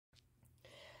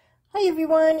Hi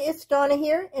everyone, it's Donna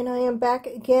here, and I am back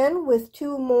again with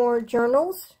two more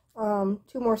journals, two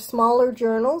more smaller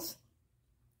journals.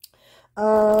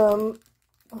 I'll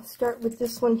start with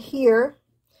this one here,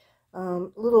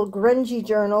 little grungy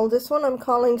journal. This one I'm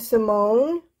calling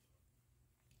Simone,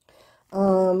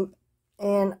 and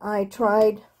I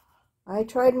tried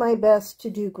my best to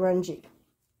do grungy.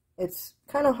 It's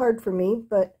kind of hard for me,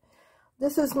 but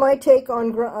this is my take on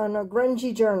a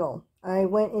grungy journal. I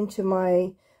went into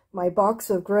my box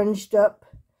of grunged up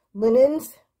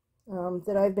linens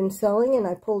that I've been selling, and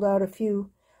I pulled out a few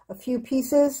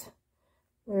pieces.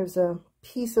 There's a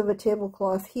piece of a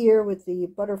tablecloth here with the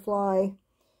butterfly,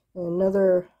 and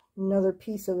another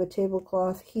piece of a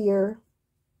tablecloth here.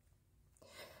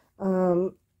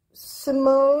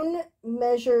 Simone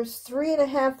measures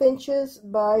 3.5 inches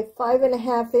by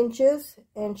 5.5 inches,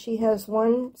 and she has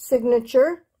one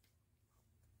signature.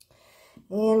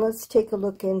 And let's take a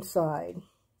look inside.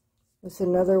 This is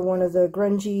another one of the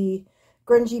grungy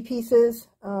pieces.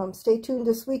 Stay tuned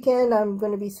this weekend. I'm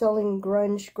going to be selling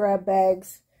grunge grab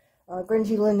bags,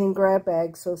 grungy linen grab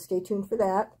bags, so stay tuned for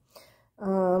that.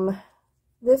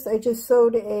 This, I just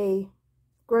sewed a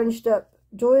grunged up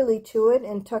doily to it,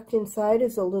 and tucked inside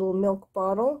is a little milk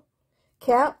bottle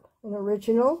cap, an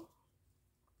original.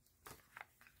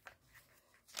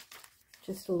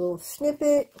 Just a little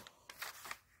snippet.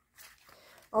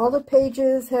 All the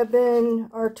pages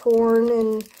are torn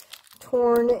and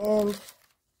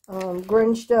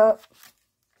grunged up.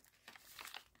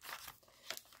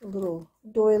 A little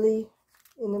doily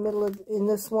in the middle in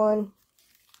this one.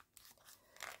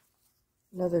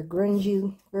 Another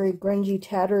grungy, very grungy,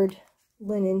 tattered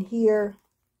linen here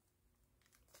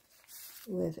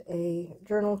with a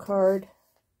journal card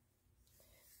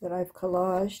that I've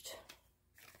collaged.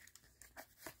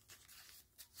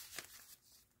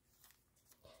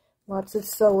 Lots of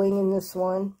sewing in this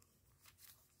one.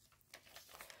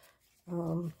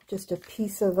 Just a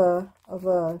piece of a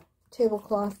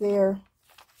tablecloth there.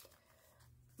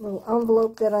 A little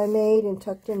envelope that I made, and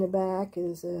tucked in the back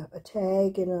is a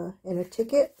tag and a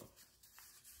ticket.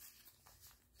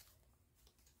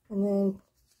 And then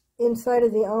inside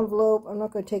of the envelope, I'm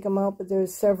not going to take them out, but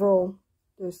there's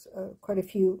quite a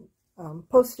few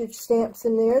postage stamps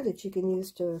in there that you can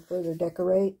use to further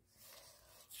decorate.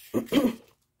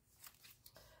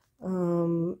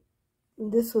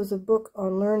 This was a book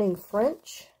on learning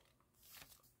French.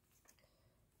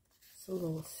 It's a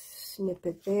little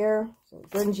snippet there. Some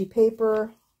grungy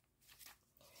paper.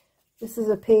 This is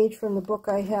a page from the book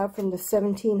I have from the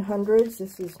 1700s.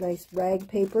 This is nice rag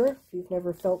paper, if you've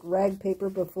never felt rag paper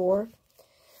before.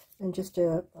 And just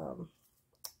a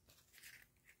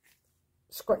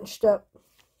scrunched up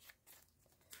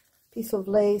piece of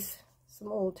lace,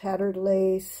 some old tattered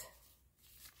lace.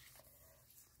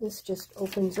 This just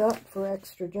opens up for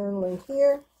extra journaling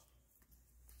here.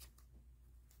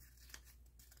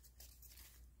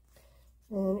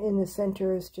 And in the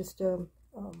center is just a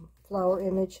flower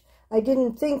image. I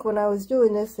didn't think when I was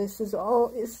doing this, this is all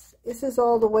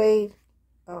the way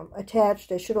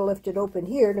attached. I should have left it open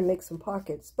here to make some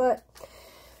pockets, but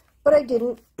I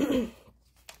didn't.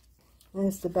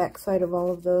 There's the back side of all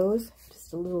of those.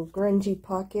 Just a little grungy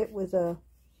pocket with a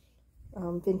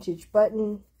vintage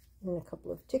button and a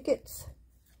couple of tickets.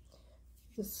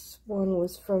 This one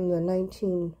was from the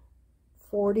 1940s,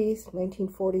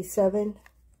 1947.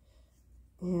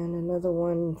 And another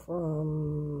one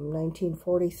from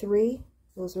 1943.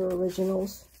 Those are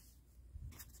originals.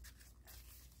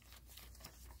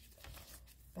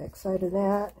 Back side of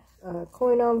that, a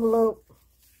coin envelope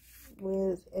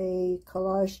with a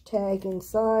collage tag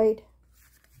inside.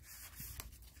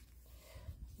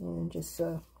 And just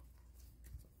a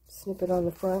snippet on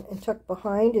the front. And tucked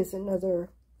behind is another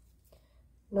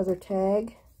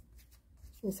tag.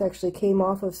 This actually came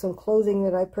off of some clothing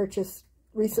that I purchased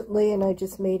recently, and I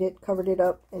just covered it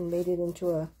up and made it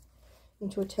into a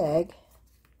tag.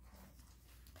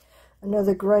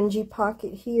 Another grungy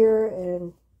pocket here,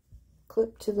 and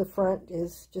clipped to the front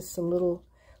is just some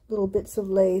little bits of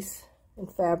lace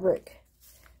and fabric.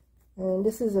 And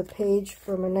this is a page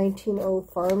from a 1900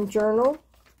 farm journal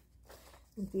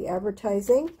with the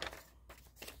advertising.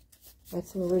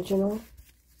 That's an original.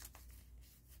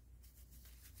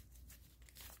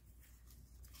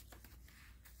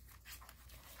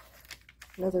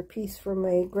 Another piece from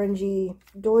a grungy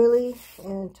doily,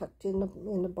 and tucked in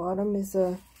the bottom is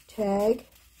a tag,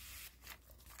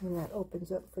 and that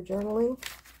opens up for journaling.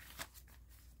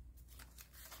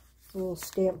 A little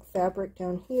stamped fabric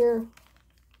down here.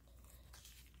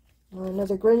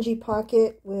 Another grungy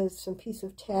pocket with some piece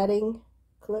of tatting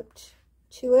clipped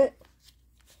to it,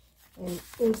 And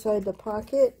inside the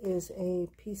pocket is a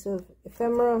piece of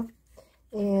ephemera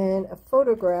and a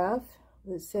photograph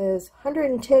that says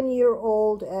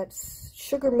 110-year-old at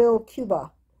Sugar Mill,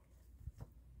 Cuba.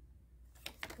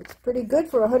 It's pretty good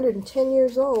for 110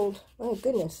 years old. My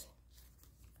goodness.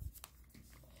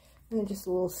 And just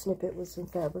a little snippet with some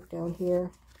fabric down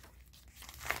here.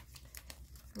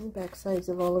 And back sides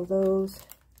of all of those.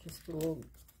 Just a little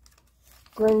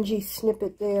grungy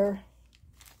snippet there.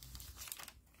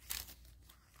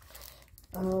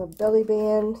 Belly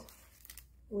band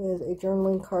with a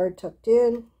journaling card tucked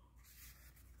in.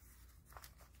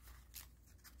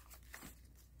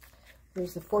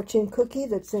 There's the fortune cookie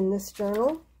that's in this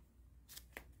journal.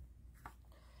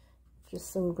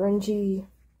 Just some grungy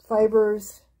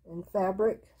fibers and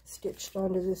fabric stitched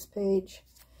onto this page.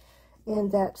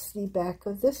 And that's the back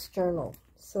of this journal.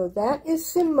 So that is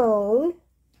Simone.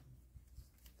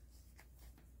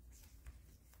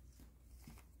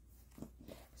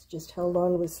 It's just held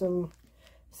on with some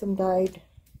dyed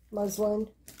muslin.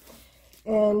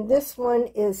 And this one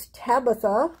is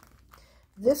Tabatha.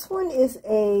 This one is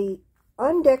a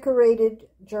undecorated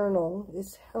journal.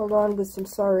 It's held on with some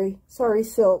sari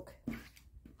silk.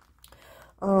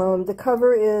 The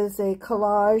cover is a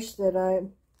collage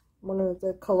that one of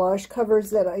the collage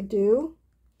covers that I do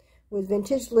with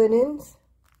vintage linens,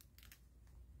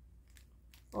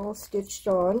 all stitched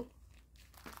on.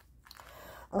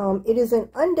 It is an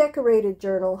undecorated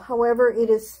journal. However, it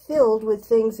is filled with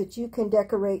things that you can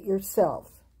decorate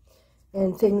yourself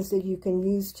and things that you can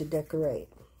use to decorate.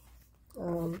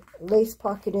 Lace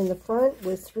pocket in the front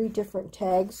with 3 different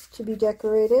tags to be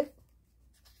decorated.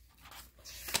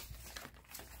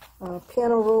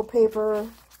 Piano roll paper.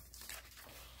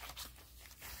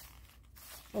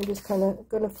 I'm just kind of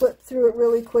going to flip through it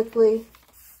really quickly.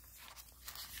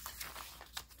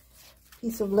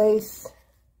 Piece of lace.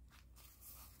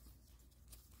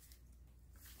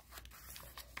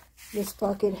 This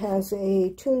pocket has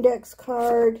a Tundex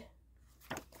card,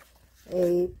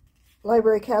 a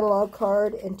library catalog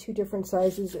card, and 2 different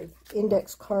sizes of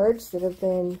index cards that have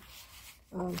been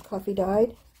coffee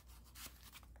dyed.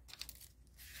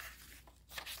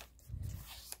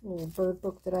 A little bird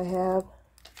book that I have.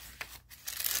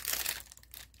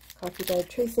 Coffee dyed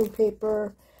tracing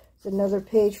paper. There's another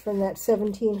page from that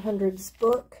 1700s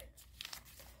book.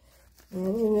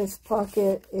 And in this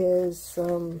pocket is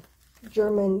some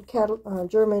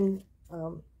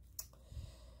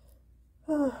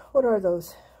what are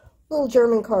those? Little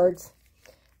German cards.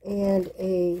 And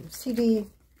a CD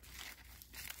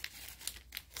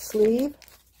sleeve.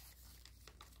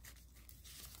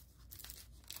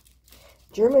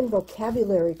 German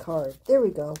vocabulary card. There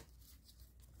we go.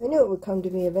 I knew it would come to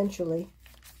me eventually.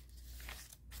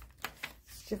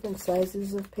 Different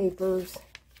sizes of papers.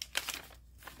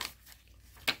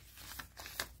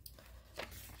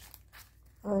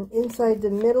 Inside the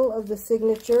middle of the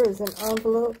signature is an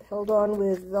envelope held on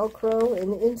with Velcro.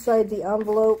 And inside the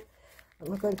envelope, I'm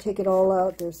not going to take it all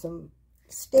out. There's some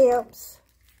stamps,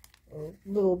 and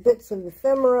little bits of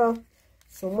ephemera,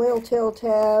 some whale tail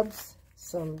tabs,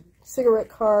 some cigarette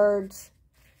cards.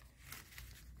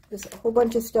 There's a whole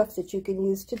bunch of stuff that you can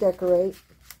use to decorate.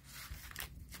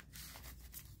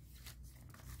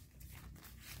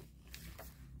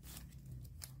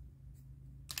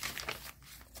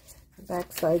 The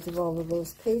back sides of all of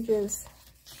those pages.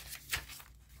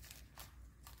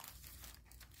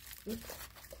 Oops.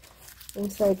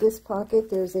 Inside this pocket,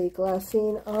 there's a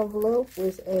glassine envelope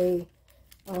with a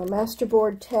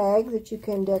masterboard tag that you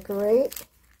can decorate,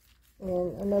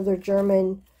 and another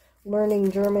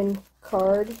learning German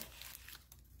card.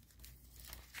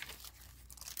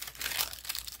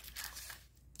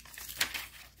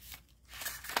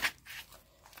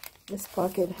 This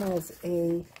pocket has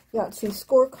a Yahtzee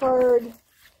scorecard,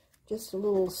 just a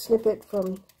little snippet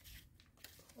from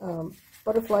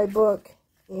Butterfly book,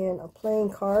 and a playing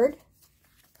card.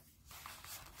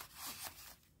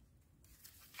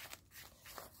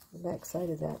 The back side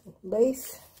of that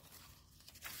lace.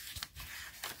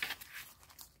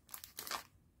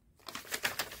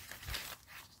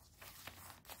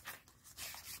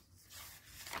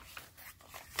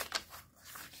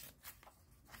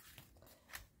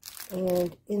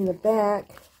 And in the back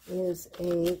is a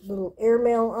little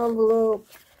airmail envelope,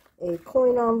 a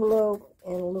coin envelope,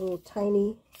 and a little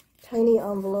tiny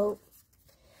envelope.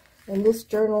 And this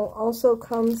journal also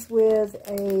comes with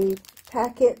a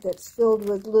packet that's filled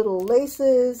with little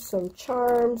laces, some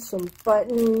charms, some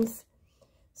buttons,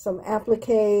 some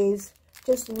appliques,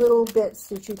 just little bits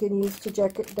that you can use to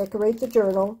decorate the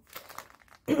journal.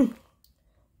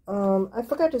 I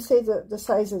forgot to say the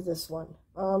size of this one.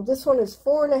 This one is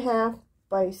 4.5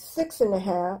 by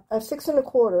 6.5,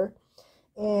 6.25,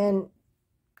 and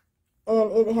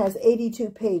it has 82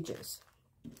 pages.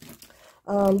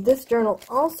 This journal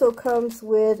also comes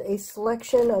with a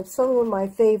selection of some of my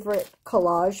favorite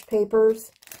collage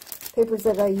papers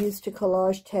that I use to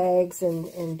collage tags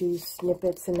and do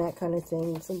snippets and that kind of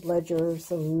thing. Some ledger,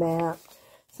 some map,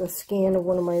 a scan of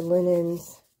one of my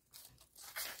linens,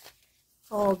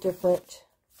 all different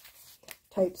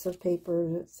types of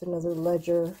paper. It's another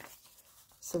ledger,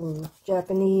 some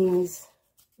Japanese,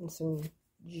 and some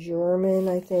German,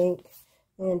 I think,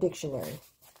 and dictionary.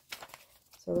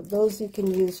 So those you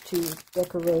can use to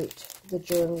decorate the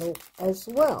journal as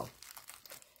well.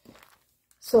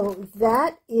 So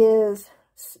that is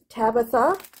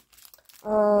Tabatha.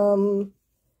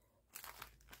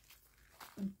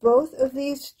 Both of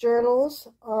these journals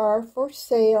are for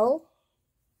sale.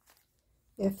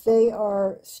 If they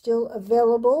are still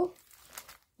available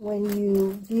when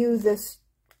you view this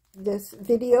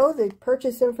video, the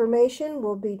purchase information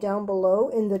will be down below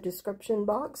in the description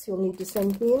box. You'll need to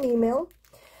send me an email.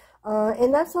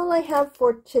 And that's all I have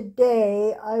for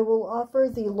today. I will offer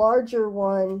the larger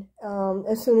one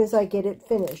as soon as I get it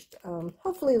finished.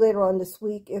 Hopefully later on this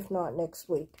week, if not next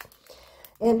week.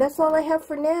 And that's all I have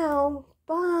for now.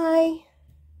 Bye.